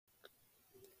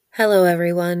Hello,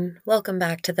 everyone. Welcome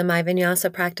back to the My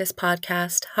Vinyasa Practice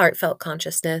podcast, Heartfelt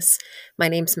Consciousness. My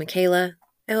name's Michaela.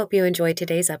 I hope you enjoyed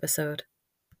today's episode.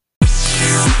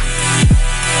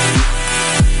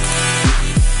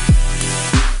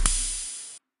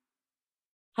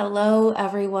 Hello,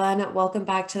 everyone. Welcome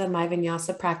back to the My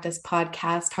Vinyasa Practice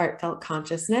podcast, Heartfelt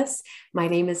Consciousness. My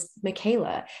name is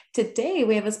Michaela. Today,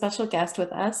 we have a special guest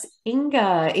with us,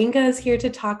 Inga. Inga is here to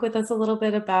talk with us a little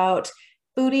bit about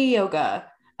booty yoga.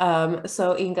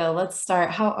 So Inga, let's start.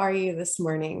 How are you this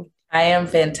morning? I am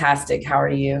fantastic. How are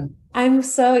you? I'm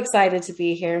so excited to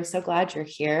be here. I'm so glad you're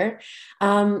here.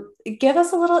 Give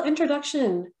us a little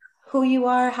introduction, who you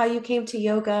are, how you came to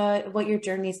yoga, what your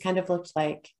journey's kind of looked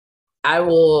like. I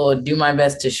will do my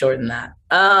best to shorten that.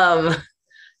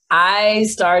 I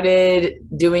started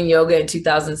doing yoga in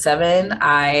 2007.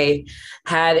 I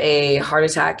had a heart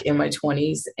attack in my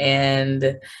 20s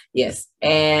and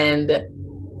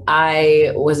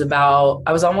I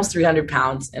was almost 300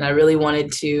 pounds and I really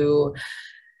wanted to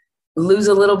lose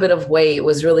a little bit of weight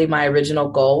was really my original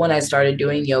goal when I started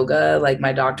doing yoga. Like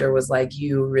my doctor was like,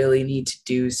 you really need to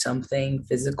do something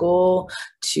physical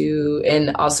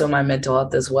and also my mental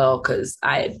health as well, because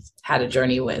I had a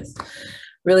journey with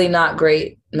really not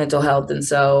great mental health. And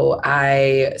so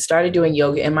I started doing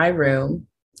yoga in my room.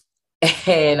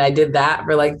 And I did that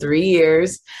for like 3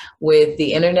 years with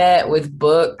the internet, with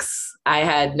books. I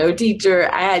had no teacher.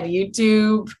 I had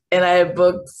YouTube and I had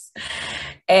books.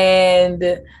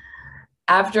 And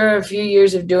after a few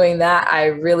years of doing that, I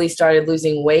really started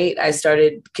losing weight. I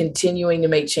started continuing to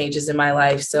make changes in my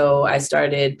life. So I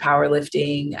started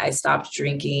powerlifting. I stopped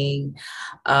drinking.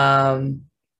 And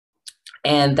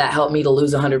that helped me to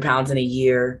lose 100 pounds in a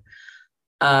year.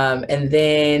 And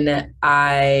then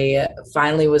I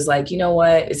finally was like, you know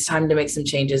what? It's time to make some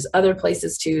changes other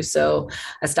places too. So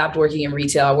I stopped working in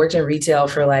retail. I worked in retail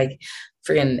for like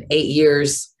freaking 8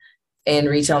 years in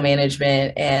retail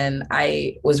management, and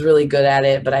I was really good at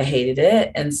it, but I hated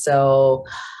it. And so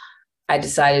I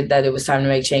decided that it was time to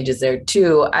make changes there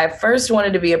too. I first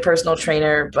wanted to be a personal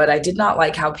trainer, but I did not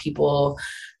like how people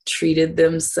treated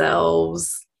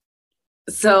themselves.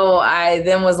 So I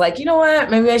then was like, you know what,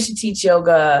 maybe I should teach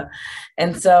yoga.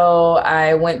 And so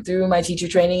I went through my teacher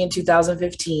training in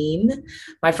 2015,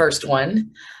 my first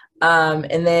one.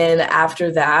 And then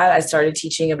after that, I started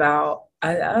teaching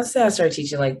I'll say I started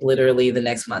teaching like literally the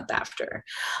next month after.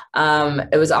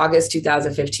 It was August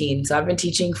 2015. So I've been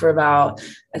teaching for I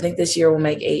think this year will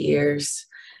make 8 years.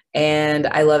 And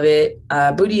I love it.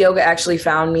 Booty Yoga actually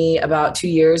found me about 2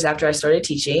 years after I started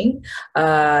teaching.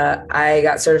 I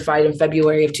got certified in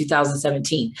February of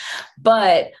 2017.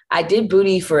 But I did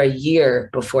Booty for a year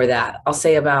before that. I'll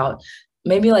say about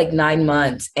maybe like 9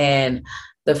 months. And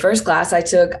the first class I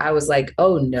took, I was like,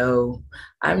 oh no,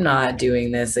 I'm not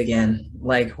doing this again.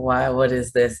 Like, why? What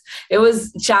is this? It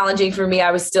was challenging for me.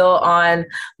 I was still on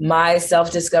my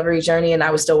self-discovery journey and I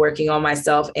was still working on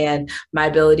myself and my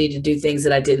ability to do things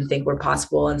that I didn't think were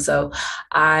possible. And so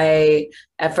I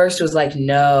at first was like,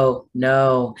 no,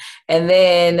 no. And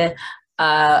then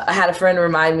I had a friend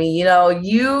remind me,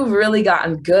 you've really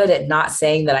gotten good at not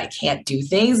saying that I can't do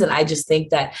things. And I just think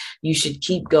that you should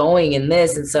keep going in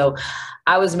this. And so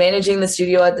I was managing the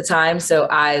studio at the time. So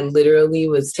I literally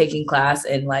was taking class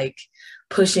and like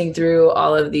pushing through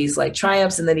all of these like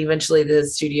triumphs. And then eventually the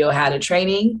studio had a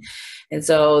training. And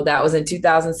so that was in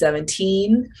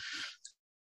 2017.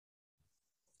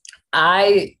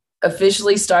 I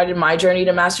officially started my journey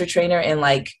to master trainer in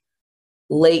like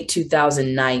late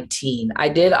 2019. I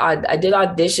did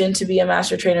audition to be a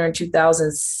master trainer in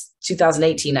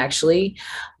 2018 actually,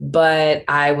 but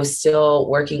I was still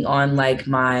working on like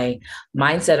my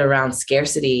mindset around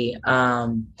scarcity.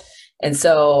 And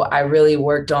so I really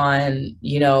worked on,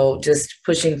 just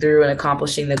pushing through and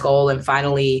accomplishing the goal. And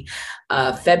finally,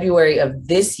 February of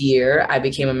this year, I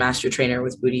became a master trainer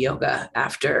with Booty Yoga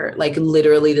after like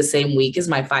literally the same week as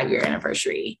my 5-year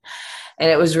anniversary. And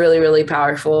it was really, really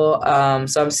powerful.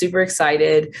 So I'm super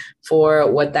excited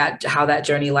for how that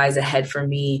journey lies ahead for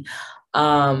me.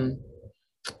 I'll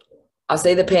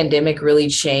say the pandemic really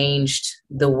changed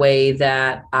the way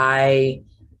that I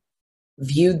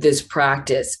viewed this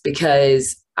practice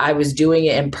because I was doing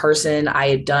it in person. I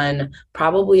had done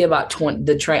probably about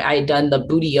I had done the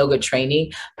Booty Yoga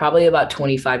training probably about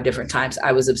 25 different times.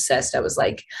 I was obsessed. I was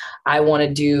like, I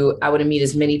want to meet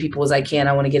as many people as I can.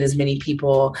 I want to get as many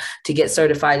people to get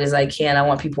certified as I can. I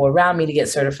want people around me to get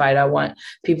certified. I want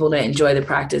people to enjoy the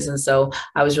practice. And so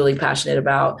I was really passionate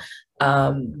about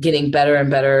getting better and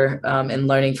better and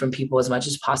learning from people as much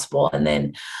as possible. And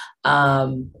then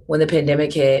when the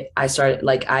pandemic hit, I started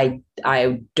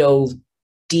I dove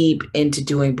deep into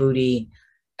doing booty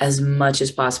as much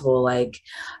as possible. Like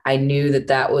I knew that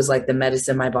that was like the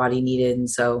medicine my body needed. And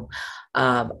so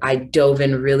I dove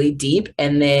in really deep,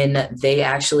 and then they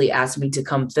actually asked me to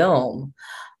come film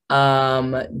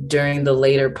during the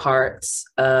later parts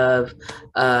of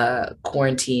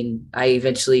quarantine. I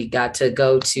eventually got to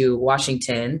go to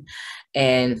Washington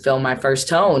and film my first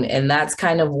tone. And that's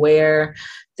kind of where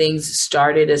things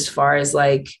started as far as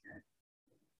like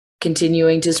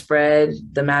continuing to spread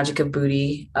the magic of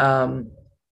booty.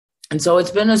 And so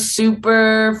it's been a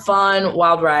super fun,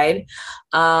 wild ride.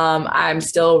 I'm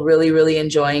still really, really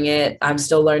enjoying it. I'm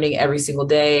still learning every single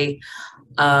day.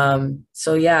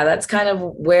 So yeah, that's kind of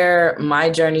where my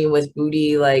journey with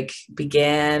booty like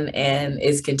began and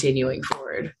is continuing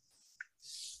forward.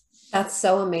 That's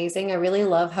so amazing. I really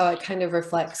love how it kind of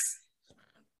reflects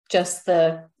just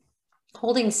the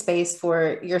holding space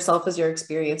for yourself as your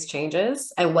experience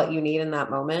changes and what you need in that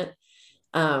moment.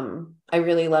 I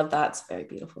really love that. It's a very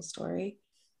beautiful story.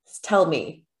 Tell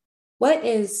me, what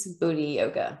is booty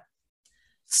yoga?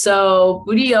 So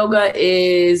booty yoga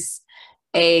is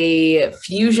a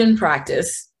fusion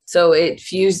practice. So it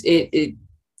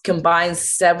combines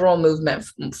several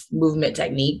movement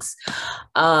techniques.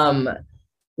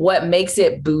 What makes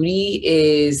it booty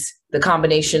is the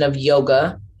combination of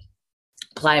yoga,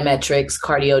 plyometrics,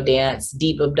 cardio dance,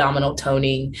 deep abdominal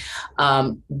toning.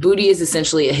 Booty is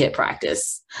essentially a HIIT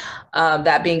practice.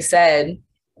 That being said,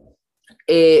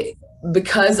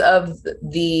 because of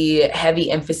the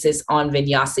heavy emphasis on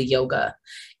vinyasa yoga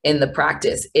in the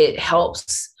practice, it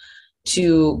helps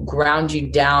to ground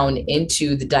you down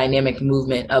into the dynamic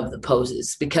movement of the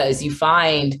poses, because you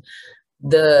find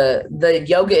the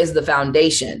yoga is the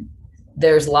foundation.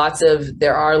 There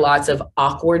are lots of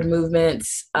awkward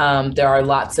movements. There are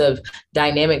lots of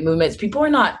dynamic movements. People are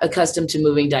not accustomed to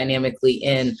moving dynamically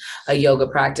in a yoga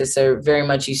practice. They're very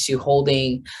much used to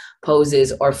holding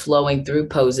poses or flowing through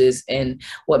poses. And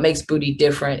what makes booty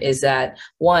different is that,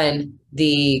 one,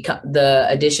 the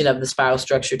addition of the spiral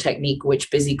structure technique,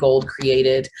 which Busy Gold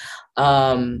created.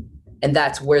 And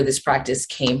that's where this practice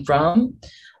came from.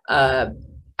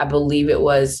 I believe it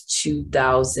was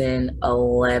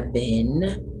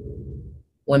 2011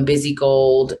 when Busy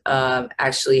Gold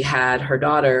actually had her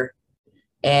daughter,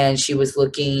 and she was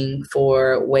looking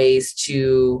for ways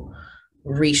to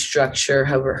restructure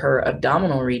her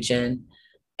abdominal region.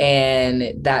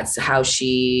 And that's how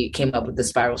she came up with the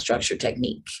spiral structure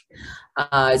technique.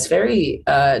 It's very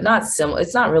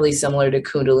it's not really similar to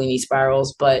Kundalini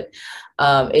spirals, but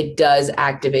it does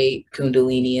activate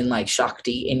Kundalini and like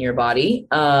Shakti in your body.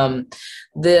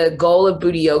 The goal of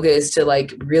booty yoga is to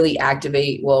like really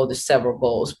activate, well, there's several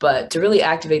goals, but to really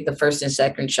activate the first and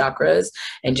second chakras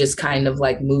and just kind of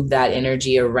like move that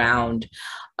energy around.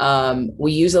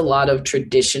 We use a lot of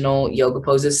traditional yoga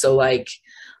poses. So like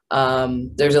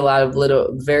there's a lot of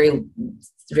very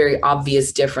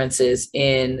obvious differences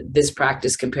in this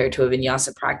practice compared to a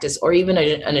vinyasa practice or even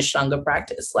an Ashtanga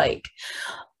practice. Like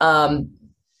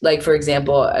for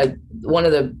example, one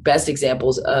of the best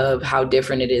examples of how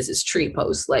different it is tree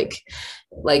pose. Like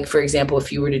for example,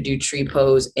 if you were to do tree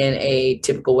pose in a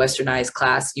typical westernized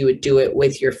class, you would do it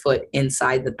with your foot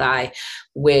inside the thigh,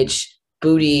 which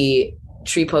booty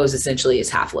tree pose essentially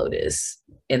is half lotus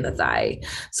in the thigh.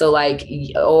 So like,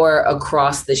 or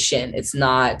across the shin. It's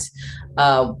not,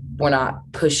 we're not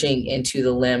pushing into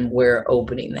the limb, we're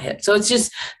opening the hip. So it's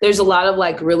just, there's a lot of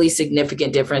like really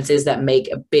significant differences that make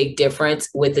a big difference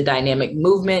with the dynamic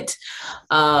movement.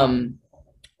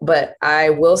 But I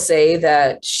will say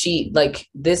that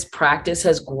this practice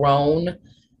has grown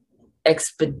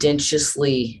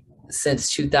exponentially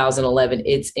since 2011.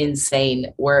 It's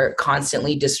insane. We're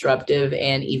constantly disruptive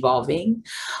and evolving.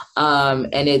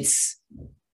 And it's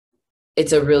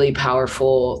a really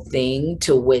powerful thing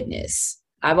to witness.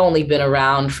 I've only been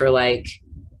around for like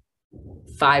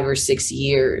 5 or 6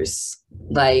 years.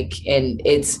 And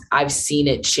I've seen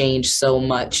it change so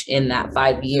much in that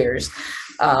 5 years.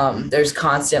 There's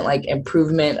constant like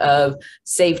improvement of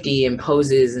safety and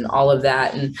poses and all of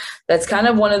that. And that's kind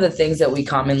of one of the things that we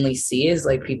commonly see is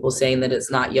like people saying that it's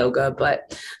not yoga,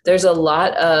 but there's a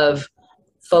lot of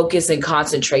focus and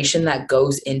concentration that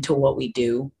goes into what we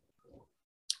do.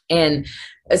 And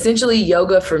essentially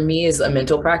yoga for me is a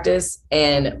mental practice,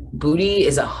 and booty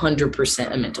is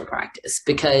 100% a mental practice,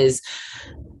 because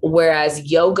whereas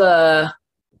yoga,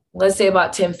 let's say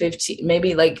about 10, 15,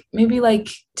 maybe like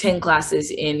 10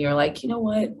 classes in, you're like, you know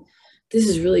what? This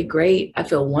is really great. I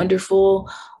feel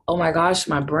wonderful. Oh my gosh,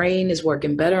 my brain is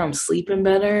working better. I'm sleeping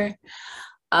better.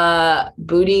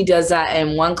 Booty does that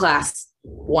in one class,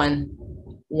 one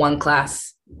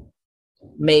class,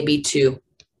 maybe two.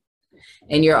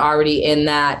 and you're already in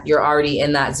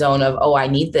that zone of, oh, I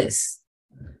need this.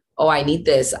 Oh, I need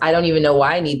this. I don't even know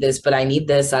why I need this, but I need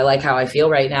this. I like how I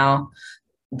feel right now.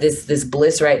 This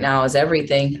bliss right now is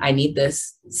everything. I need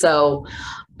this. So,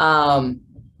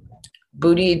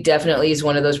 booty definitely is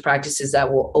one of those practices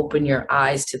that will open your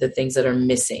eyes to the things that are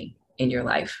missing in your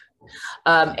life.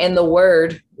 And the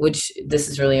word, which this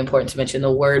is really important to mention,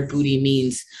 the word booty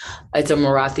means, it's a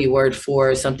Marathi word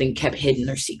for something kept hidden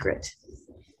or secret.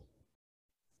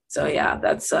 So yeah,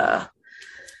 that's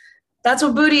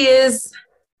what booty is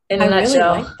in a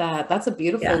nutshell. Really like that. That's a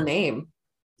beautiful name.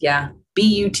 Yeah.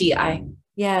 BUTI.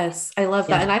 Yes, I love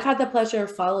that. And I've had the pleasure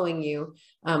of following you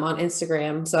on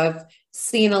Instagram. So I've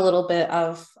seen a little bit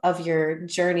of your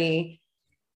journey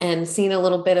and seen a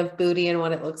little bit of booty and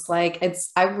what it looks like.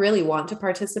 I really want to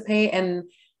participate. And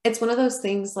it's one of those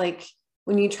things, like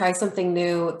when you try something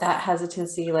new, that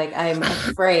hesitancy, like I'm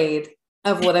afraid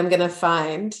of what I'm going to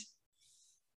find.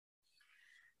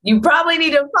 You probably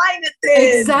need to find it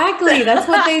then. Exactly. That's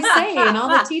what they say in all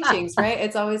the teachings, right?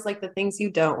 It's always like the things you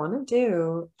don't want to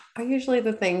do are usually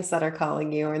the things that are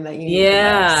calling you and that you need.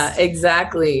 Yeah,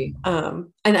 exactly.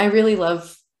 And I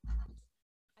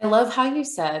love how you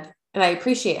said, and I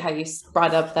appreciate how you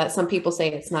brought up that some people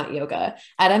say it's not yoga.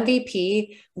 At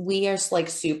MVP, we are like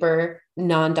super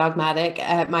non-dogmatic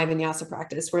at my vinyasa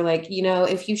practice. We're like,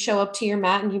 if you show up to your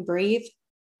mat and you breathe,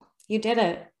 you did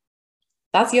it.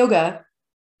 That's yoga.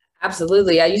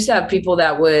 Absolutely. I used to have people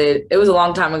it was a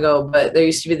long time ago, but there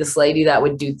used to be this lady that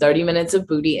would do 30 minutes of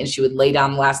booty and she would lay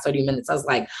down the last 30 minutes. I was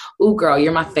like, ooh, girl,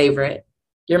 you're my favorite.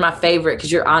 You're my favorite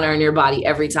because you're honoring your body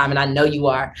every time. And I know you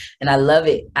are. And I love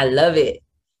it. I love it.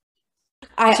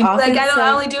 She'd be like,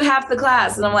 I only do half the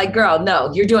class. And I'm like, girl,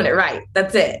 no, you're doing it right.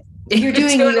 That's it. You're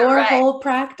doing your whole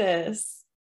practice.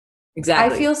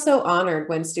 Exactly. I feel so honored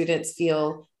when students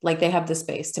feel like they have the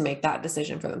space to make that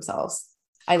decision for themselves.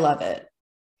 I love it.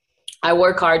 I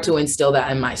work hard to instill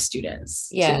that in my students.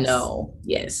 Yes. To know.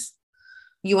 Yes.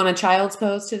 You want a child's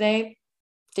pose today?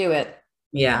 Do it.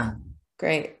 Yeah.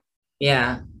 Great.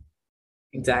 Yeah,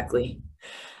 exactly.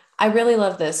 I really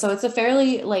love this. So it's a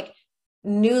fairly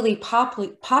newly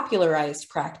popularized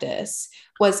practice.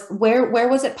 Where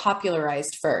was it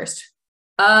popularized first?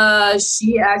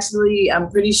 She actually,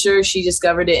 I'm pretty sure she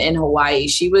discovered it in Hawaii.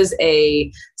 She was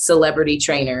a celebrity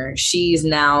trainer. She's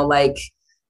now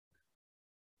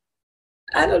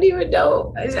I don't even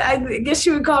know. I guess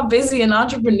you would call busy an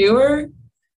entrepreneur.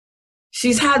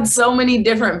 She's had so many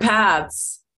different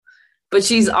paths, but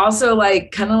she's also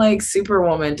kind of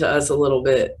Superwoman to us a little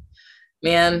bit.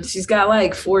 Man, she's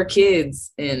got 4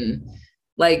 kids. And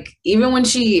even when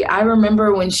I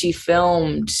remember when she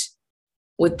filmed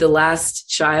with the last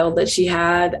child that she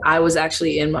had, I was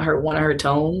actually in one of her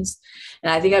tones.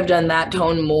 And I think I've done that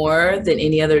tone more than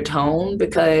any other tone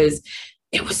because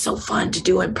it was so fun to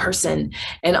do in person.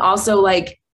 And also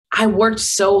I worked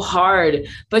so hard,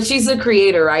 but she's a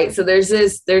creator, right? So there's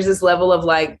this level of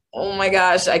oh my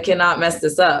gosh, I cannot mess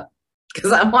this up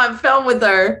because I want film with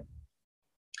her.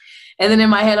 And then in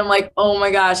my head, I'm like, oh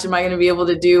my gosh, am I going to be able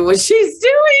to do what she's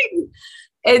doing?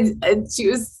 And she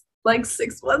was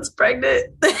 6 months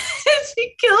pregnant.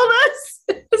 She killed us.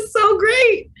 It's so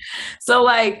great. So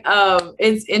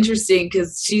it's interesting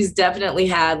because she's definitely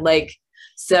had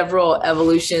several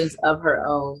evolutions of her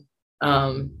own.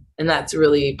 And that's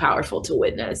really powerful to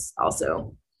witness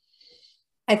also.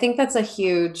 I think that's a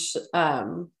huge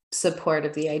support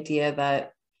of the idea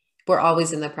that we're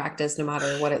always in the practice, no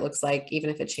matter what it looks like, even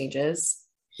if it changes.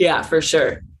 Yeah, for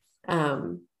sure.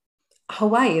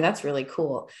 Hawaii, that's really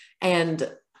cool.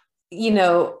 And,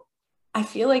 I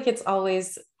feel like it's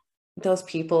always those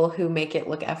people who make it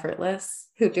look effortless,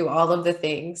 who do all of the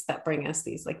things that bring us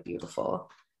these beautiful.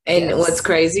 And gifts. What's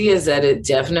crazy is that it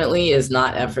definitely is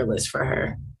not effortless for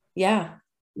her. Yeah.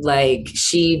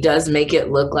 She does make it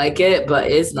look like it,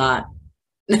 but it's not.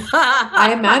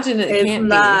 I imagine it can't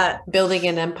not. Be building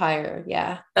an empire.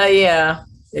 Yeah. Yeah,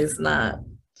 it's not.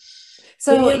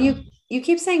 So you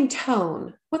keep saying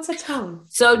tone. What's a tone?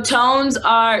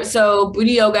 So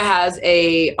Booty Yoga has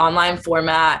a online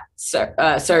format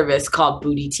service called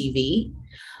Booty TV.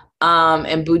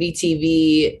 And Booty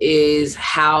TV is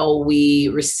how we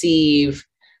receive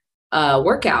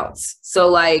workouts.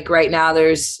 So right now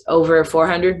there's over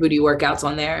 400 booty workouts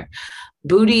on there.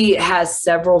 Booty has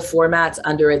several formats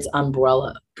under its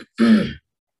umbrella.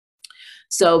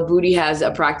 So Booty has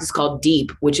a practice called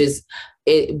Deep, which is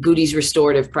Booty's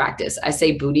restorative practice. I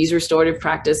say Booty's restorative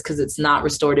practice because it's not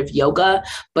restorative yoga,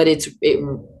 but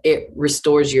it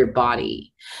restores your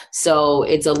body. So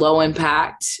it's a low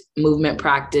impact movement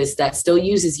practice that still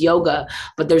uses yoga,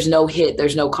 but there's no HIIT,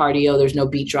 there's no cardio, there's no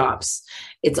beat drops.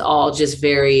 It's all just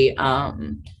very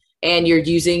and you're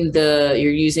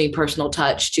using personal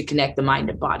touch to connect the mind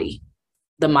and body,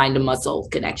 the mind and muscle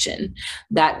connection.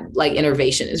 That like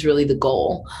innervation is really the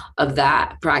goal of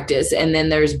that practice. And then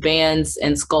there's bands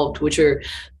and sculpt, which are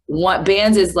what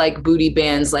bands is like booty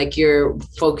bands, like you're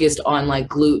focused on like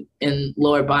glute and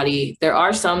lower body. There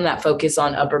are some that focus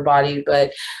on upper body,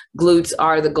 but glutes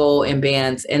are the goal in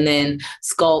bands. And then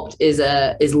sculpt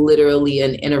is literally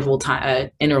an interval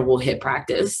HIIT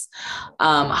practice.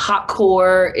 Hot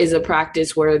core is a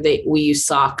practice where we use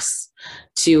socks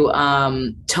to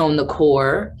tone the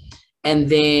core. And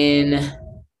then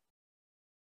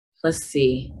let's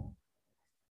see,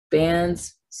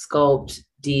 bands, sculpt,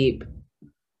 deep,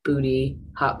 booty,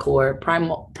 hot core,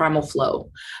 primal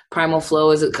flow. Primal flow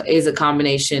is a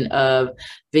combination of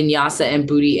vinyasa and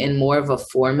booty in more of a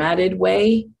formatted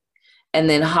way. And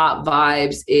then hot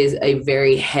vibes is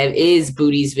is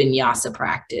booty's vinyasa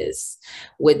practice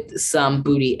with some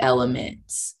booty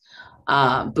elements.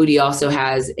 Booty also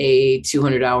has a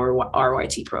 200-hour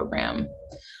RYT program.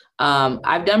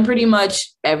 I've done pretty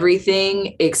much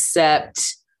everything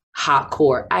except hot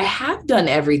core. I have done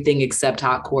everything except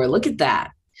hot core. Look at that.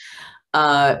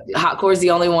 Hot core is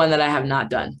the only one that I have not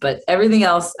done, but everything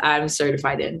else I'm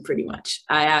certified in pretty much.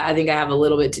 I think I have a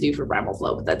little bit to do for primal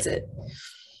flow, but that's it.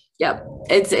 Yep.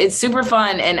 It's super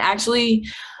fun. And actually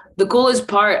the coolest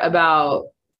part about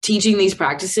teaching these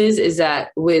practices is that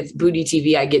with Booty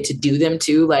TV, I get to do them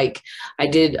too. Like I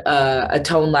did a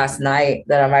tone last night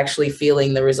that I'm actually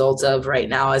feeling the results of right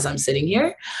now as I'm sitting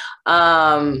here.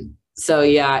 So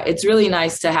yeah, it's really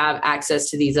nice to have access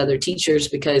to these other teachers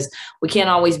because we can't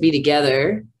always be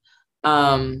together.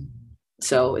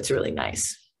 So it's really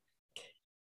nice.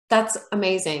 That's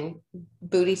amazing.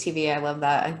 Booty TV. I love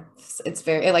that.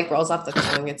 It like rolls off the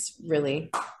tongue. It's really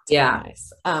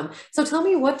nice. So tell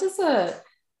me, what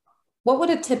would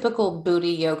a typical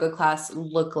booty yoga class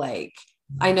look like?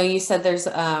 I know you said there's,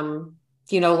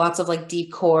 lots of like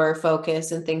deep core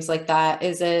focus and things like that.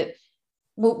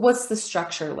 What's the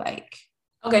structure like?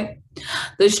 Okay.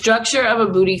 The structure of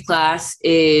a booty class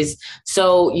is,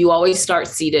 so you always start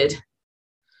seated.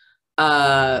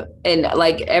 And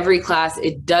like every class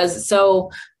it does.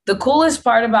 So the coolest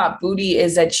part about booty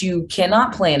is that you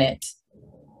cannot plan it.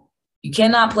 You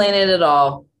cannot plan it at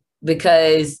all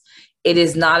because it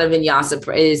is not a vinyasa.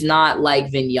 It is not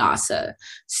like vinyasa.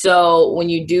 So when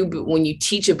you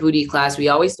teach a booty class, we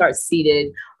always start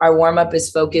seated. Our warm up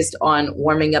is focused on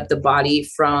warming up the body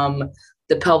from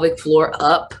the pelvic floor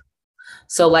up.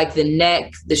 So like the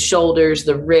neck, the shoulders,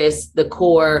 the wrists, the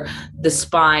core, the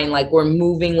spine, like we're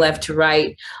moving left to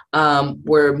right.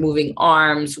 We're moving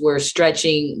arms, we're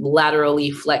stretching laterally,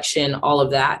 flexion, all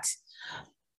of that.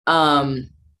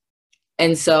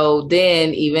 And so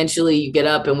then eventually you get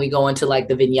up and we go into like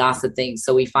the vinyasa thing.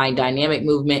 So we find dynamic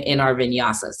movement in our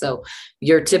vinyasa. So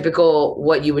your typical,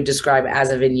 what you would describe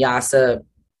as a vinyasa,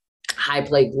 high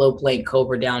plank, low plank,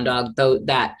 cobra, down dog,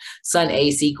 that sun A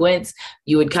sequence,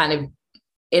 you would kind of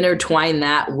intertwine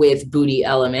that with booty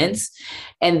elements.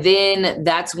 And then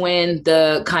that's when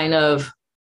the kind of,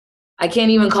 I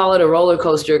can't even call it a roller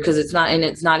coaster because it's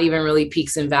not even really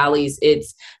peaks and valleys.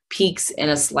 It's peaks and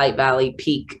a slight valley,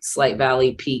 peak, slight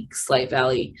valley, peak, slight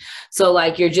valley. So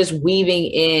like you're just weaving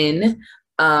in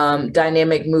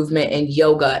dynamic movement and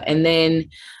yoga. And then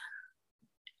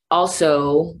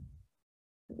also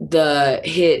the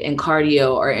HIIT and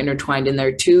cardio are intertwined in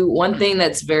there too. One thing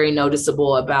that's very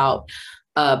noticeable about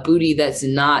booty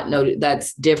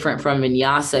that's different from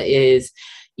vinyasa is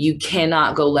you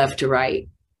cannot go left to right.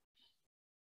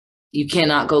 You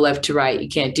cannot go left to right. You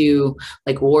can't do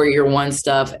like warrior one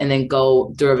stuff and then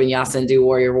go through a vinyasa and do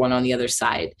warrior one on the other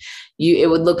side. It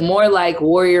would look more like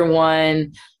warrior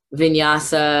one,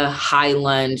 vinyasa, high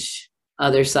lunge,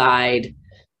 other side,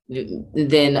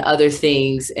 then other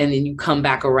things, and then you come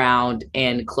back around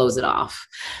and close it off.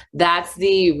 That's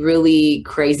the really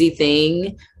crazy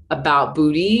thing about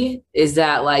booty, is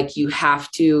that like you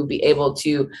have to be able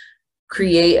to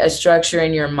create a structure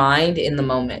in your mind in the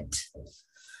moment.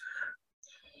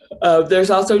 There's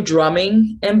also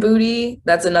drumming in booty.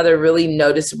 That's another really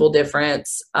noticeable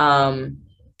difference.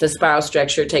 The spiral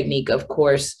structure technique, of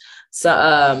course.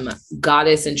 So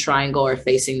goddess and triangle are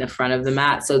facing the front of the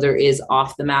mat. So there is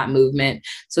off the mat movement.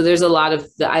 So there's a lot of,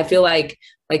 I feel like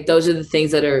those are the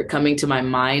things that are coming to my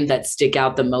mind that stick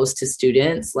out the most to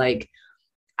students. Like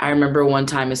I remember one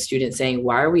time a student saying,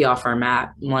 "Why are we off our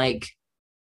mat?" I'm like,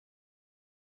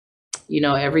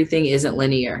 everything isn't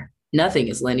linear. Nothing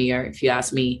is linear, if you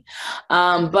ask me.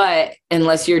 But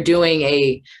unless you're doing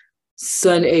a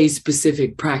Sun A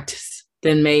specific practice,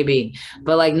 then maybe.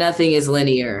 But like nothing is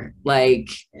linear. But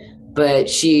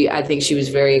I think she was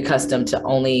very accustomed to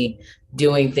only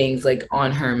doing things like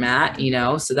on her mat,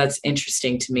 so that's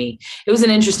interesting to me. It was an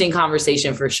interesting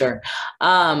conversation for sure.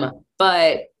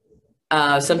 But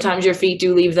sometimes your feet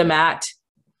do leave the mat.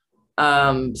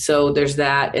 So there's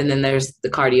that. And then there's the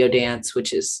cardio dance,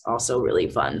 which is also really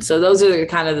fun. So those are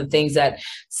kind of the things that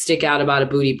stick out about a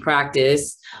booty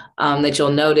practice, that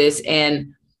you'll notice.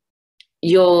 And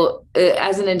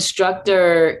as an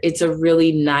instructor, it's a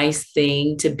really nice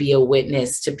thing to be a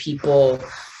witness to people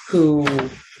who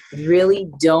really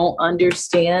don't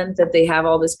understand that they have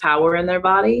all this power in their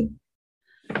body.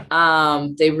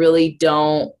 They really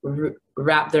don't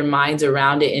wrap their minds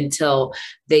around it until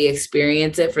they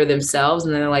experience it for themselves.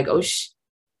 And then they're like, oh,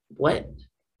 what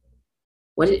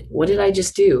did I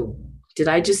just do? Did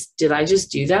I just do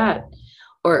that?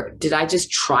 Or did I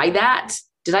just try that?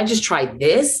 Did I just try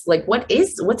this? Like,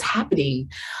 what's happening?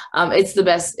 It's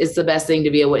the best thing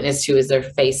to be a witness to is their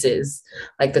faces,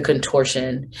 like the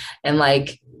contortion and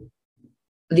like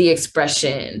the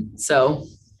expression. So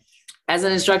as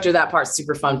an instructor, that part's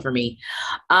super fun for me.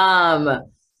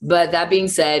 But that being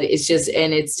said,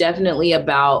 it's definitely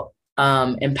about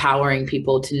empowering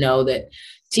people to know that,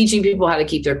 teaching people how to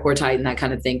keep their core tight and that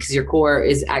kind of thing, because your core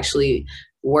is actually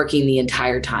working the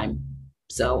entire time.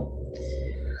 So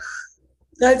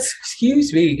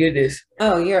excuse me, goodness.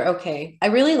 Oh, you're okay. I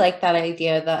really like that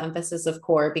idea, the emphasis of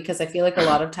core, because I feel like a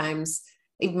lot of times,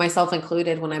 myself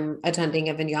included, when I'm attending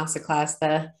a vinyasa class,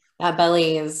 that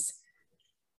belly is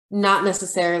not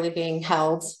necessarily being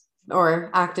held or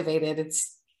activated.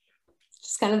 It's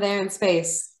just kind of there in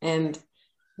space. And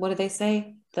what do they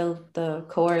say? The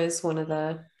core is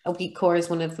a weak core is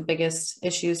one of the biggest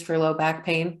issues for low back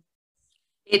pain.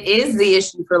 It is the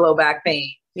issue for low back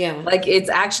pain. Yeah. Like it's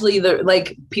actually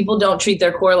people don't treat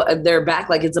their back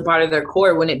like it's a part of their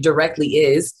core when it directly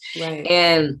is. Right.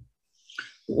 And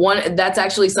that's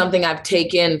actually something I've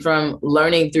taken from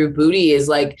learning through booty is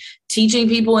like teaching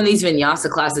people in these vinyasa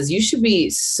classes. You should be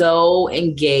so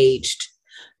engaged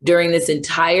during this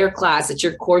entire class that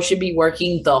your core should be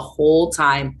working the whole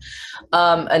time.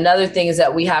 Another thing is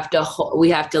that we have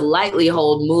to lightly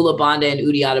hold Mula Bandha and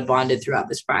Uddiyana Bandha throughout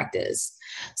this practice.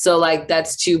 So like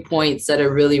that's 2 points that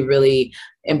are really, really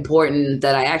important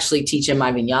that I actually teach in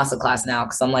my vinyasa class now.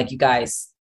 Cause I'm like, you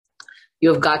guys, you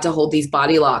have got to hold these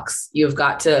body locks. You've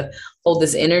got to hold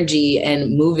this energy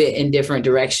and move it in different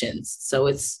directions. So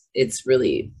it's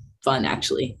really fun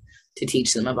actually to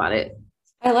teach them about it.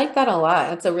 I like that a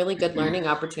lot. It's a really good learning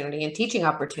opportunity and teaching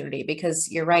opportunity,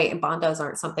 because you're right. And bandhas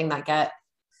aren't something that get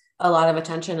a lot of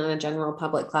attention in a general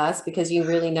public class, because you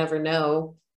really never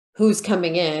know who's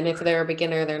coming in. If they're a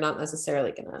beginner, they're not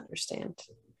necessarily going to understand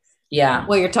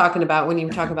what you're talking about when you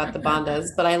talk about the bandhas.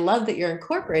 But I love that you're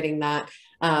incorporating that.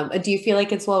 Do you feel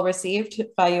like it's well received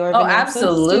by your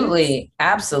absolutely students?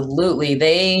 Absolutely.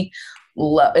 They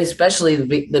especially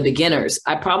the beginners.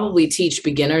 I probably teach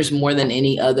beginners more than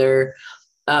any other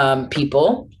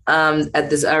people at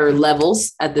this or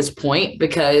levels at this point,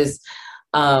 because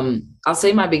I'll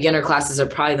say my beginner classes are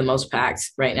probably the most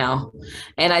packed right now.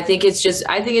 And I think it's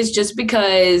just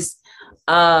because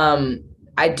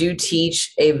I do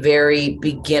teach a very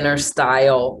beginner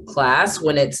style class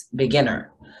when it's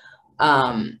beginner.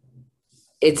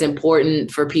 It's important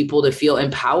for people to feel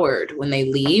empowered when they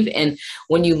leave. And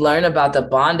when you learn about the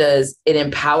bandhas, it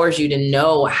empowers you to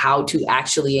know how to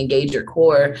actually engage your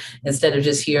core instead of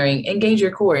just hearing engage your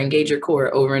core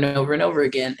over and over and over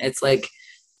again. It's like,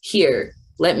 here,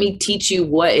 let me teach you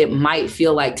what it might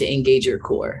feel like to engage your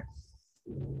core.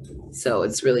 So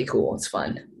it's really cool. It's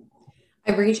fun.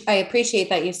 I appreciate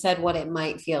that you said what it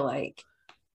might feel like.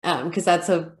 Because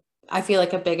I feel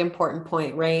like a big important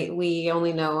point, right? We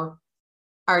only know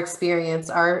our experience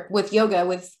with yoga,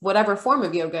 with whatever form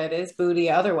of yoga it is, booty,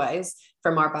 otherwise,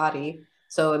 from our body.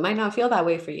 So it might not feel that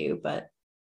way for you, but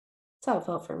that's how it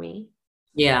felt for me.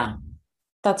 Yeah.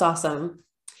 That's awesome.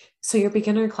 So your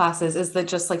beginner classes, is that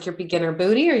just like your beginner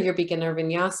booty or your beginner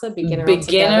vinyasa? Beginner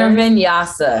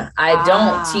vinyasa. I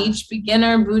don't teach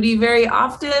beginner booty very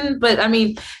often, but I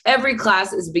mean, every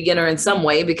class is beginner in some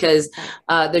way, because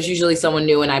there's usually someone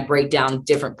new and I break down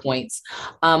different points.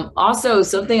 Also,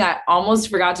 something I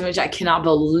almost forgot to mention, I cannot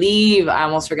believe I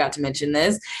almost forgot to mention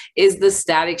this, is the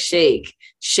static shake.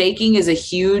 Shaking is a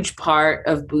huge part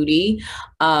of booty.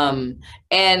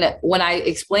 And when I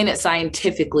explain it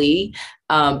scientifically,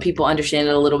 people understand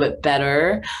it a little bit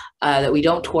better, that we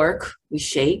don't twerk, we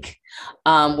shake.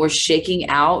 We're shaking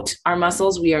out our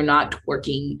muscles. We are not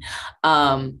twerking.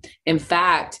 In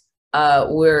fact,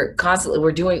 we're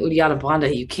doing Uddiyana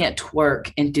Bandha. You can't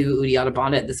twerk and do Uddiyana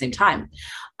Bandha at the same time,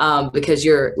 because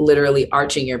you're literally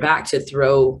arching your back to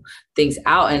throw things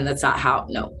out. And that's not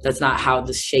how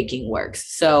the shaking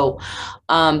works. So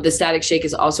the static shake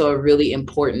is also a really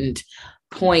important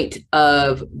point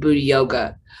of Buddha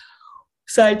yoga.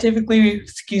 Scientifically,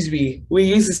 we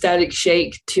use the static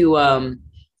shake to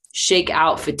shake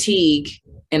out fatigue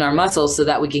in our muscles so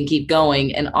that we can keep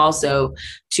going, and also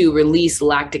to release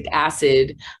lactic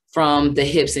acid from the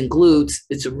hips and glutes.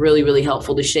 It's really, really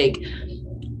helpful to shake.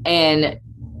 And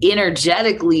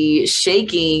energetically,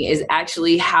 shaking is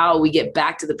actually how we get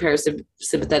back to the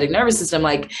parasympathetic nervous system.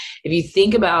 Like, if you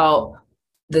think about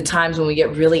the times when we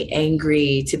get really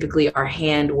angry, typically our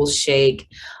hand will shake.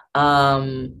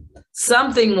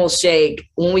 Something will shake.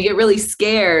 When we get really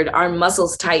scared, our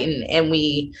muscles tighten and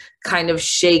we kind of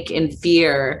shake in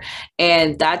fear.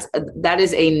 And that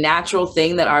is a natural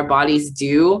thing that our bodies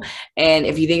do. And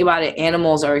if you think about it,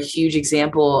 animals are a huge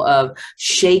example of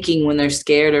shaking when they're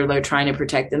scared or they're trying to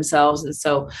protect themselves. And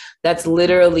so that's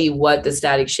literally what the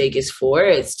static shake is for.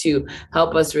 It's to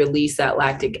help us release that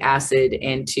lactic acid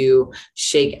and to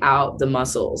shake out the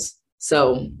muscles.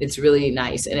 So it's really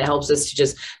nice, and it helps us to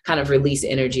just kind of release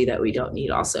energy that we don't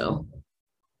need also.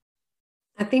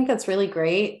 I think that's really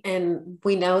great. And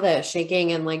we know that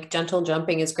shaking and like gentle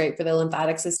jumping is great for the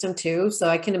lymphatic system too. So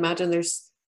I can imagine there's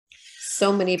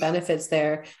so many benefits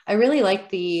there. I really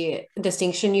like the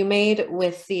distinction you made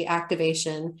with the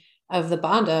activation of the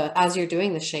bandha as you're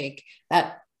doing the shake.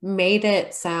 That made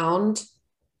it sound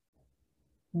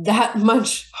that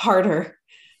much harder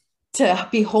to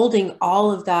be holding all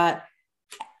of that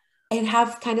and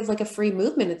have kind of like a free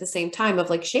movement at the same time of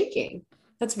like shaking.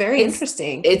 That's very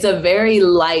interesting. It's a very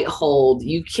light hold.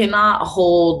 You cannot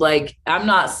hold, like, I'm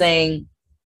not saying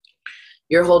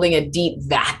you're holding a deep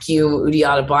vacuum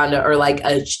Uddiyana Bandha or like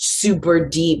a super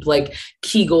deep, like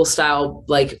Kegel style,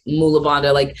 like Mula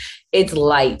Bandha. Like, it's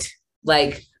light,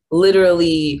 like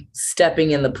literally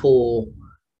stepping in the pool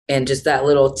and just that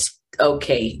little,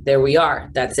 okay, there we are.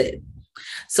 That's it.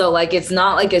 So like, it's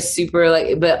not like a super,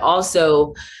 like, but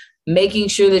also making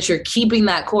sure that you're keeping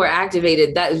that core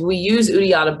activated. That we use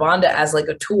Uddiyana Bandha as like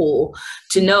a tool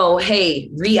to know, hey,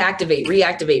 reactivate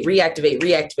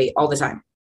all the time.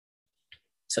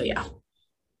 So yeah.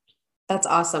 That's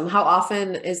awesome. How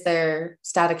often is there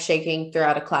static shaking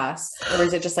throughout a class? Or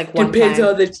is it just like one Depends time?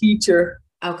 on the teacher.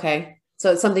 Okay.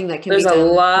 So it's something that can There's be done. There's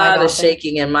a lot of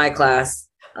shaking in my class.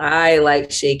 I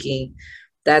like shaking.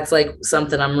 That's like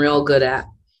something I'm real good at.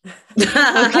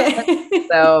 Okay.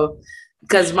 So,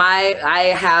 because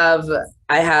I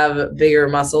have bigger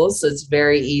muscles, so it's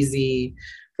very easy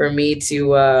for me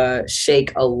to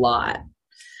shake a lot.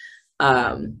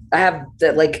 I have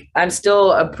that, like, I'm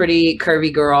still a pretty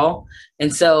curvy girl,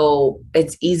 and so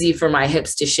it's easy for my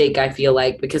hips to shake, I feel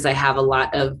like, because I have a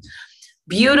lot of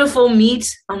beautiful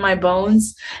meat on my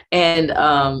bones, and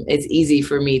it's easy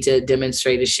for me to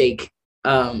demonstrate a shake.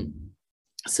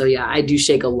 So yeah, I do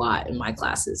shake a lot in my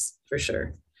classes for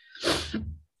sure.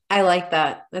 I like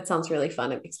that. That sounds really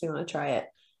fun. It makes me want to try it.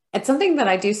 It's something that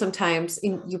I do sometimes.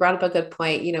 You brought up a good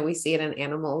point. You know, we see it in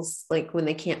animals, like when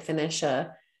they can't finish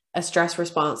a stress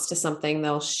response to something,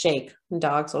 they'll shake.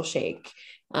 Dogs will shake.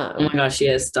 Oh my gosh,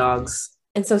 yes, dogs.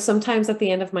 And so sometimes at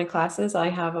the end of my classes, I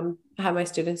have my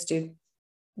students do,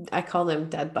 I call them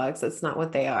dead bugs. It's not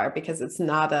what they are, because it's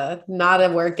not a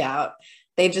workout.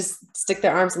 They just stick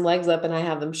their arms and legs up and I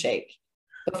have them shake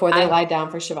before they lie down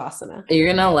for Shavasana. You're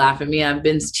going to laugh at me. I've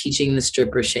been teaching the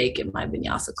stripper shake in my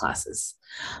vinyasa classes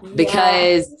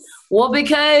because a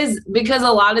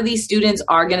lot of these students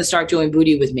are going to start doing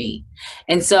booty with me.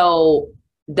 And so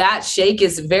that shake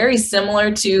is very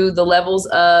similar to the levels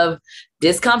of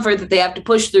discomfort that they have to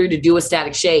push through to do a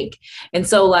static shake. And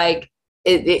so like,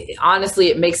 it honestly,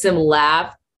 it makes them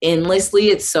laugh endlessly.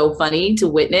 It's so funny to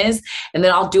witness. And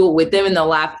then I'll do it with them and they'll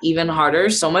laugh even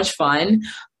harder. So much fun.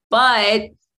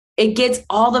 But it gets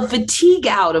all the fatigue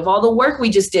out of all the work we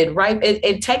just did, right?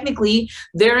 And technically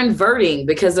they're inverting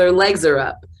because their legs are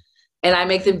up, and I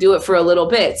make them do it for a little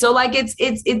bit. So like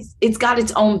it's got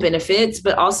its own benefits,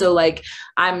 but also like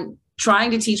I'm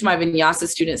trying to teach my vinyasa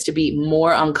students to be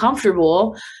more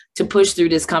uncomfortable, to push through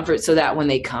discomfort, so that when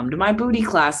they come to my booty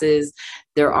classes,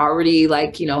 they're already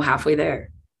like, halfway there.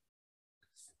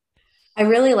 I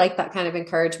really like that kind of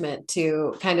encouragement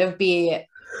to kind of be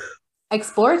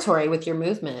exploratory with your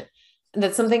movement. And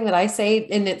that's something that I say,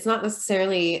 and it's not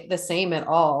necessarily the same at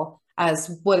all.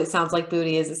 as what it sounds like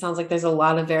booty is. It sounds like there's a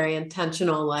lot of very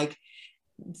intentional, like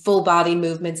full body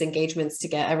movements, engagements to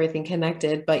get everything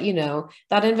connected. But, you know,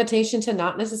 that invitation to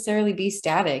not necessarily be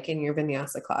static in your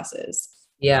vinyasa classes.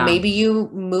 Yeah, Maybe you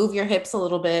move your hips a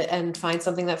little bit and find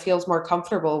something that feels more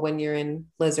comfortable when you're in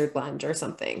lizard lunge or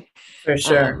something. for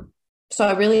sure. So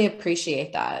I really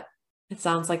appreciate that. It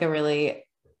sounds like a really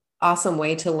awesome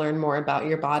way to learn more about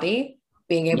your body,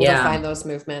 being able to Yeah. find those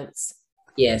movements.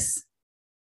 Yes.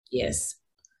 Yes.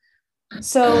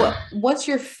 So, what's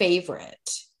your favorite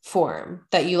form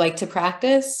that you like to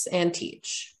practice and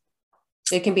teach?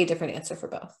 It can be a different answer for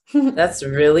both. That's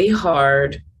really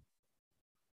hard.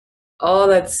 Oh,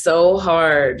 that's so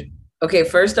hard. Okay,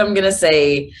 first I'm gonna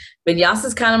say vinyasa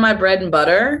is kind of my bread and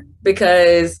butter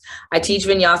because I teach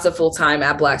vinyasa full time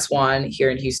at Black Swan here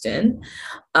in Houston.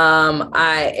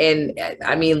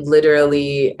 I mean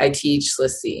literally I teach,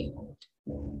 let's see.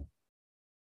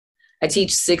 I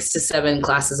teach 6 to 7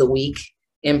 classes a week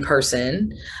in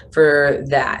person for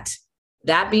that.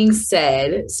 That being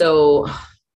said, so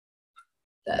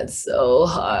that's so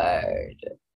hard.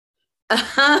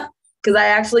 Because I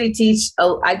actually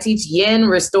I teach yin,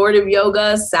 restorative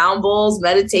yoga, sound bowls,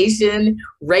 meditation,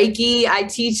 Reiki. I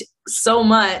teach so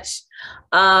much.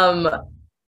 I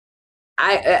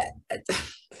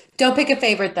Don't pick a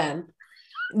favorite then.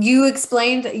 You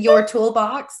explained your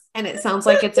toolbox and it sounds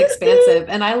like it's expansive,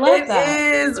 and I love that.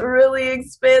 It is really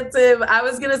expensive. I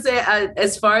was gonna say,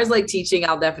 as far as like teaching,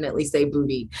 I'll definitely say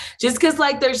booty, just because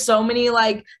like there's so many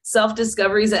like self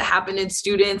discoveries that happen in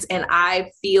students, and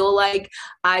I feel like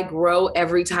I grow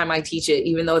every time I teach it,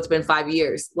 even though it's been 5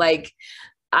 years. Like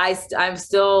I'm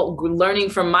still learning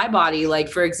from my body. Like,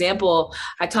 for example,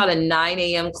 I taught a 9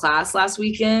 a.m. class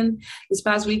this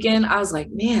past weekend. I was like,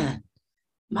 man,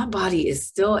 my body is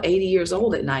still 80 years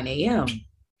old at 9 a.m.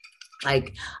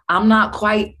 Like, I'm not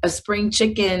quite a spring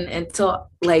chicken until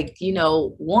like,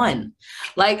 1,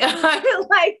 like,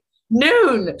 like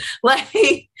noon.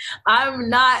 Like, I'm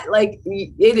not like,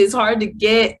 it is hard to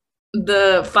get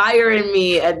the fire in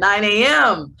me at 9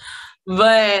 a.m.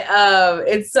 But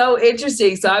it's so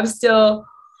interesting. So I'm still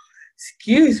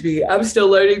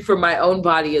learning from my own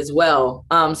body as well.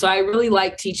 So I really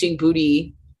like teaching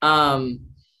booty.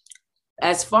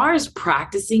 As far as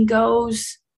practicing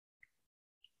goes,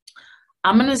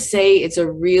 I'm going to say it's a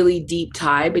really deep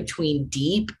tie between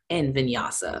deep and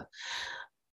vinyasa.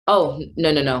 Oh,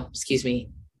 no. Excuse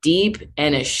me. Deep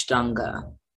and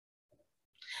Ashtanga.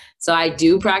 So I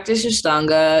do practice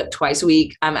Ashtanga twice a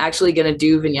week. I'm actually going to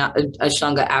do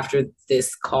Ashtanga after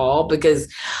this call because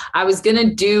I was going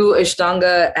to do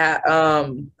Ashtanga at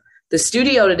the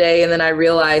studio today. And then I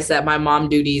realized that my mom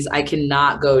duties, I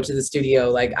cannot go to the studio.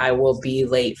 Like, I will be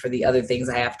late for the other things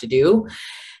I have to do.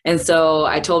 And so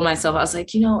I told myself, I was like,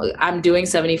 I'm doing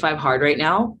 75 hard right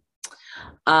now.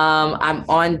 I'm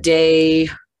on day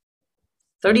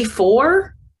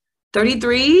 34,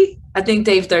 33, I think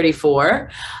day 34.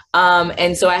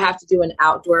 And so I have to do an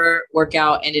outdoor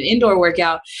workout and an indoor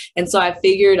workout. And so I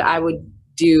figured I would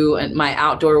do my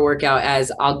outdoor workout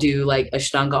as I'll do like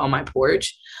Ashtanga on my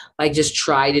porch. Like, just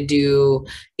try to do,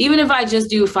 even if I just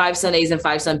do 5 sun A's and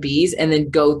 5 sun B's and then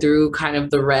go through kind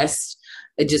of the rest,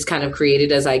 it just kind of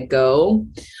created as I go.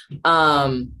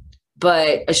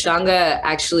 But Ashtanga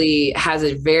actually has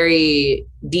a very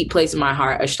deep place in my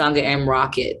heart, Ashtanga and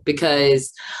Rocket,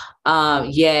 because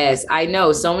yes, I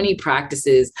know so many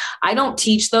practices. I don't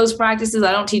teach those practices.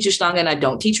 I don't teach Ashtanga and I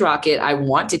don't teach Rocket. I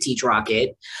want to teach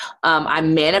Rocket.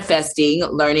 I'm manifesting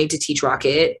learning to teach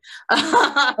Rocket.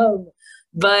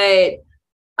 But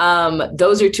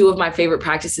those are 2 of my favorite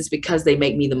practices because they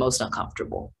make me the most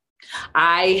uncomfortable.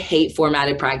 I hate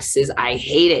formatted practices. I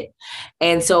hate it.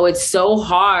 And so it's so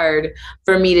hard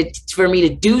for me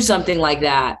to do something like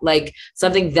that, like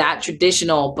something that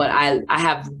traditional, but I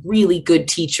have really good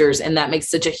teachers and that makes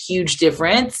such a huge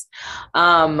difference.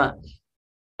 Angie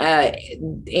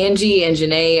and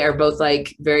Janae are both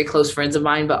like very close friends of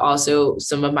mine, but also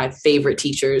some of my favorite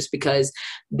teachers because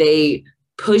they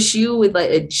push you with like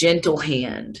a gentle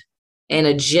hand and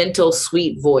a gentle,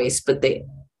 sweet voice, but they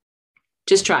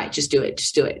just try, just do it,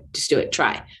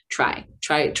 try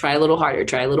a little harder,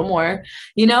 try a little more,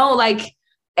 like,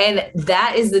 and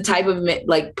that is the type of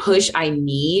like push I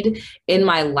need in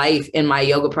my life, in my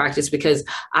yoga practice, because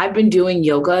I've been doing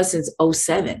yoga since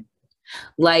 2007.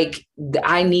 Like,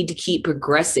 I need to keep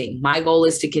progressing. My goal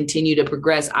is to continue to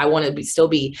progress. I want to still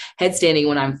be headstanding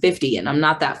when I'm 50, and I'm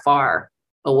not that far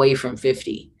away from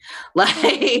 50.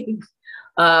 Like,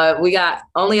 we got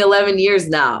only 11 years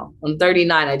now. I'm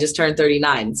 39. I just turned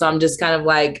 39. So I'm just kind of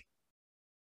like,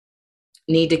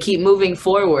 need to keep moving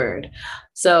forward.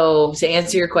 So to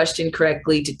answer your question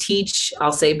correctly, to teach,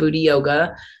 I'll say booty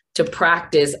yoga. To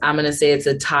practice, I'm going to say it's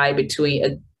a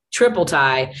triple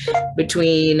tie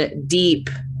between deep.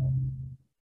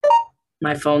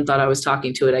 My phone thought I was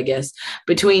talking to it, I guess,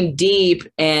 between deep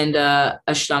and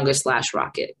Ashtanga /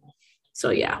 rocket. So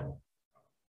yeah.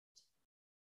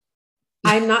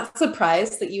 I'm not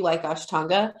surprised that you like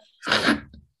Ashtanga.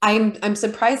 I'm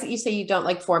surprised that you say you don't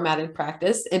like formatted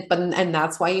practice, and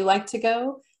that's why you like to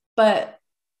go. But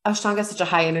Ashtanga is such a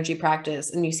high energy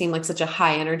practice, and you seem like such a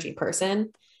high energy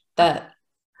person that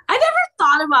I never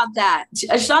thought about that.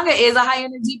 Ashtanga is a high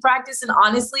energy practice, and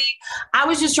honestly, I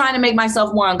was just trying to make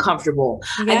myself more uncomfortable.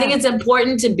 Yeah. I think it's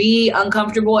important to be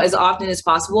uncomfortable as often as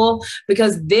possible,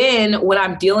 because then when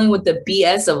I'm dealing with the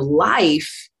BS of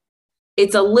life,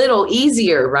 it's a little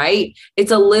easier, right?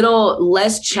 It's a little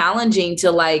less challenging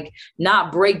to like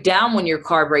not break down when your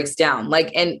car breaks down.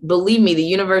 Like, and believe me, the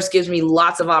universe gives me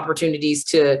lots of opportunities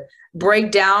to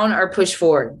break down or push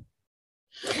forward.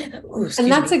 Ooh,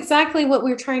 and that's exactly what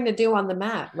we're trying to do on the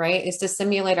mat, right? Is to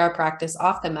simulate our practice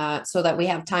off the mat so that we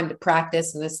have time to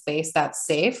practice in a space that's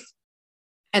safe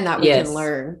and that we can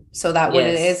learn. So that when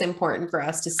it is important for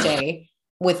us to stay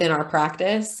within our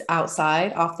practice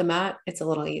outside off the mat, it's a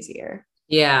little easier.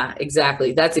 Yeah,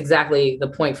 exactly. That's exactly the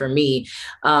point for me.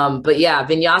 But yeah,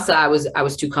 vinyasa, I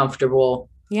was too comfortable.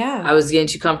 Yeah. I was getting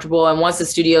too comfortable. And once the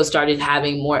studio started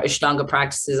having more Ashtanga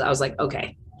practices, I was like,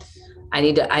 okay, I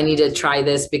need to try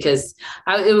this, because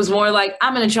it was more like,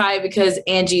 I'm going to try it because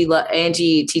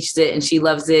Angie teaches it and she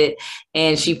loves it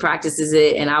and she practices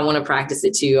it, and I want to practice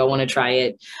it too. I want to try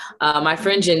it. My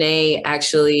friend Janae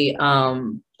actually,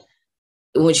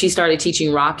 when she started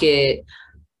teaching Rocket,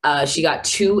 she got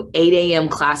 2 8 a.m.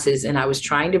 classes, and I was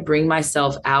trying to bring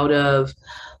myself out of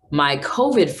my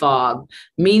COVID fog,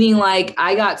 meaning like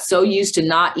I got so used to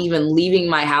not even leaving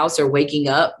my house or waking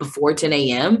up before 10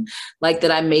 a.m. like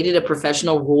that I made it a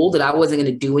professional rule that I wasn't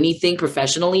going to do anything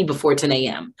professionally before 10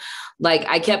 a.m. Like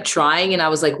I kept trying, and I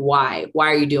was like, why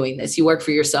are you doing this? You work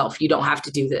for yourself. You don't have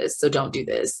to do this. So don't do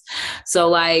this. So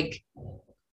like,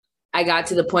 I got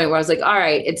to the point where I was like, all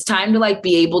right, it's time to like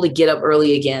be able to get up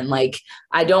early again. Like,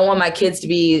 I don't want my kids to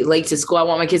be late to school. I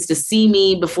want my kids to see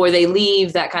me before they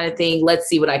leave, that kind of thing. Let's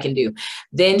see what I can do.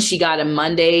 Then she got a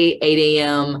Monday, 8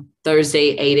 a.m.,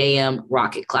 Thursday, 8 a.m.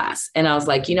 Rocket class. And I was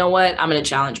like, you know what? I'm going to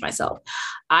challenge myself.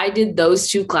 I did those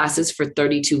 2 classes for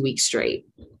 32 weeks straight.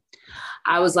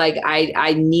 I was like,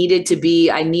 I needed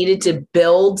to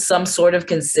build some sort of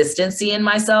consistency in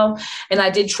myself. And I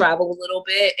did travel a little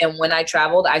bit. And when I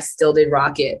traveled, I still did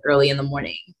Rocket early in the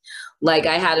morning. Like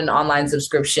I had an online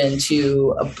subscription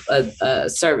to a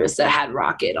service that had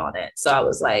Rocket on it. So I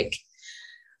was like,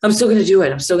 I'm still going to do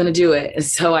it. I'm still going to do it. And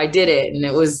so I did it. And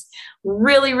it was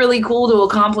really, really cool to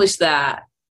accomplish that.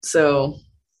 So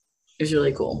it was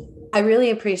really cool. I really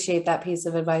appreciate that piece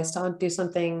of advice. Don't do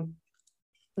something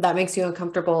that makes you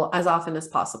uncomfortable as often as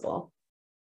possible.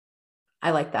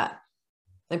 I like that.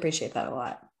 I appreciate that a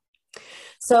lot.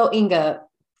 So Inga,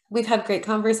 we've had great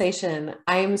conversation.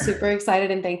 I'm super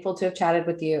excited and thankful to have chatted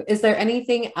with you. Is there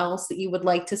anything else that you would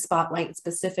like to spotlight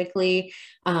specifically?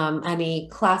 Any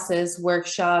classes,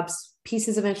 workshops,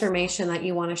 pieces of information that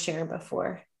you want to share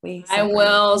before we separate? I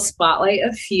will spotlight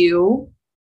a few.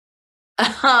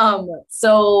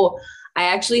 So I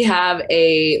actually have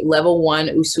a level 1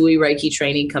 Usui Reiki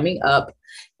training coming up.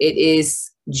 It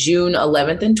is June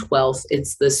 11th and 12th.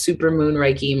 It's the Supermoon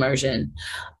Reiki immersion.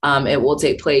 It will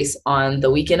take place on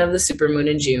the weekend of the supermoon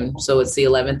in June. So it's the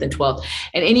 11th and 12th.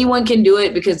 And anyone can do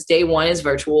it because day 1 is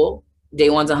virtual. Day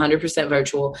 1's 100%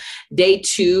 virtual. Day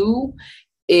 2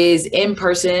 is in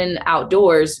person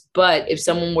outdoors. But if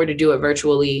someone were to do it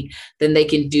virtually, then they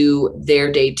can do their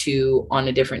day 2 on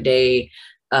a different day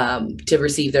to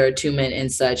receive their attunement and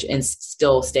such, and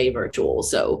still stay virtual.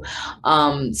 So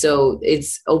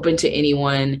it's open to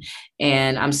anyone,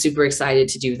 and I'm super excited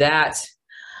to do that.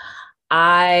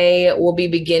 I will be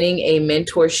beginning a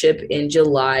mentorship in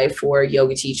July for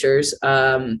yoga teachers.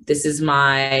 This is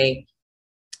my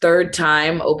 3rd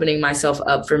time opening myself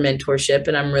up for mentorship.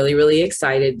 And I'm really, really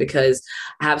excited because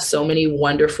I have so many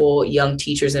wonderful young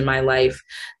teachers in my life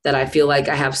that I feel like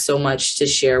I have so much to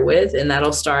share with. And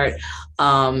that'll start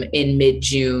in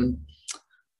mid-June.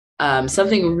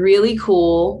 Something really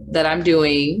cool that I'm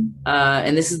doing,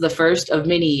 and this is the first of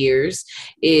many years,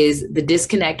 is the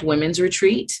Disconnect Women's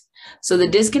Retreat. So the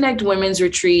Disconnect Women's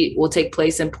Retreat will take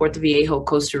place in Puerto Viejo,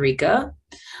 Costa Rica.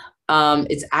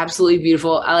 It's absolutely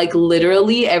beautiful. I like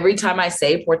literally every time I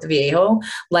say Puerto Viejo,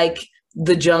 like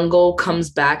the jungle comes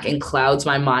back and clouds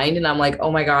my mind. And I'm like,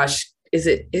 oh my gosh, is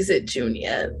it June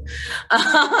yet?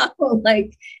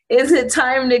 Like, is it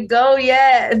time to go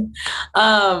yet?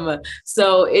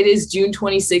 So it is June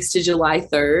 26th to July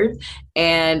 3rd.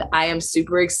 And I am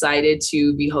super excited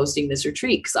to be hosting this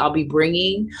retreat because I'll be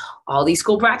bringing all these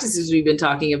cool practices we've been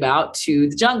talking about to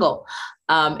the jungle.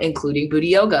 Including booty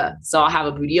yoga. So I'll have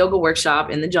a booty yoga workshop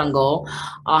in the jungle.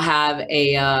 I'll have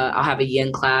a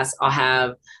yin class. I'll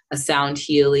have a sound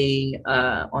healing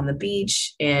on the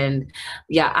beach. And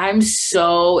yeah, I'm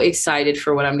so excited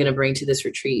for what I'm going to bring to this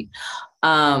retreat.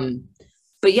 But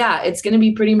yeah, it's going to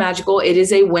be pretty magical. It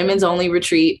is a women's only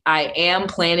retreat. I am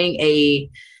planning a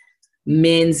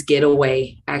men's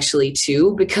getaway actually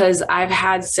too, because I've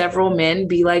had several men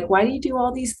be like, why do you do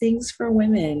all these things for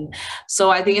women? So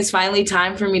I think it's finally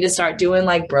time for me to start doing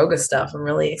like broga stuff. I'm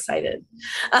really excited.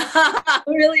 I'm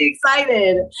really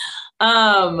excited.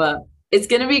 It's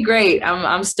going to be great.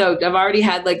 I'm stoked. I've already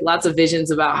had like lots of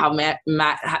visions about how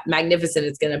magnificent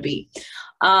it's going to be.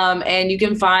 And you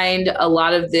can find a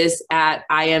lot of this at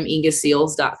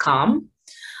IamIngaSeals.com.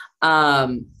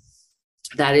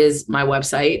 That is my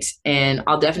website, and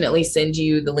I'll definitely send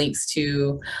you the links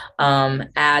to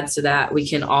add so that we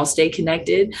can all stay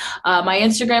connected. My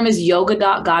Instagram is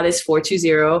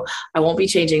yoga.goddess420. I won't be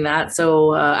changing that.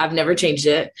 So I've never changed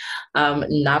it.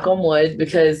 Knock on wood,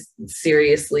 because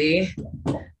seriously,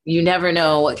 you never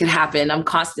know what could happen. I'm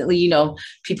constantly,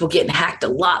 people getting hacked a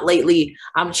lot lately.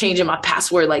 I'm changing my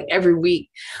password like every week.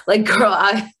 Like, girl,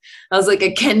 I was like,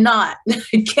 I cannot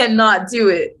do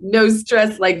it. No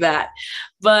stress like that.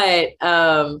 But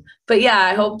yeah,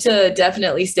 I hope to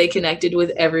definitely stay connected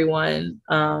with everyone.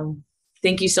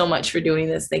 Thank you so much for doing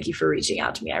this. Thank you for reaching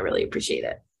out to me. I really appreciate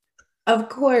it. Of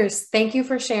course. Thank you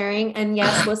for sharing. And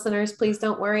yes, listeners, please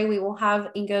don't worry. We will have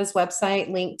Inga's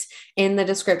website linked in the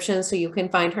description so you can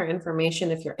find her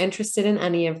information if you're interested in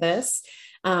any of this.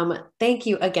 Thank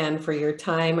you again for your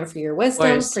time, for your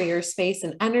wisdom, for your space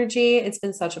and energy. It's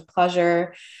been such a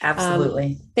pleasure.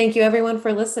 Absolutely. Thank you everyone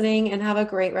for listening, and have a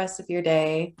great rest of your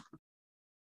day.